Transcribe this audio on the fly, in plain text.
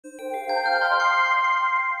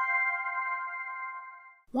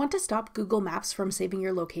Want to stop Google Maps from saving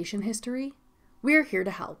your location history? We're here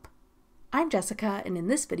to help. I'm Jessica, and in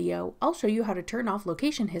this video, I'll show you how to turn off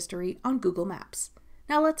location history on Google Maps.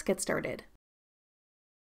 Now let's get started.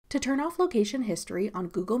 To turn off location history on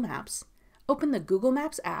Google Maps, open the Google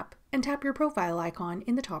Maps app and tap your profile icon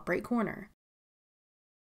in the top right corner.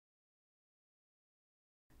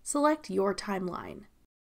 Select your timeline.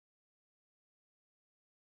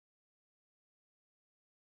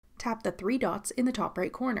 Tap the three dots in the top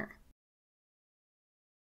right corner.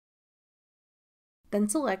 Then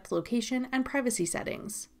select Location and Privacy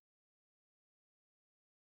Settings.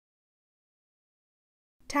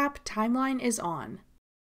 Tap Timeline is on.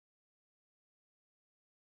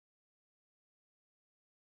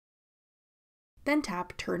 Then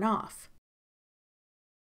tap Turn Off.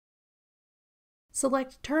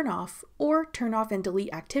 Select Turn Off or Turn Off and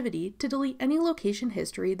Delete Activity to delete any location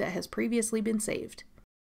history that has previously been saved.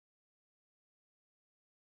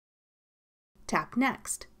 Tap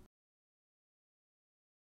Next.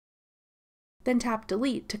 Then tap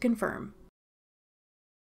Delete to confirm.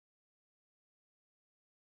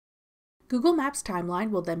 Google Maps Timeline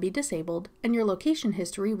will then be disabled and your location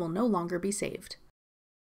history will no longer be saved.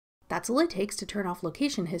 That's all it takes to turn off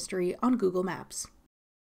location history on Google Maps.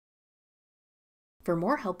 For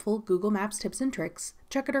more helpful Google Maps tips and tricks,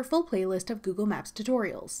 check out our full playlist of Google Maps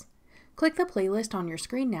tutorials. Click the playlist on your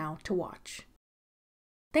screen now to watch.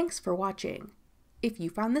 Thanks for watching. If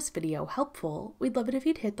you found this video helpful, we'd love it if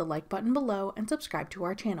you'd hit the like button below and subscribe to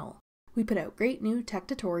our channel. We put out great new tech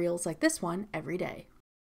tutorials like this one every day.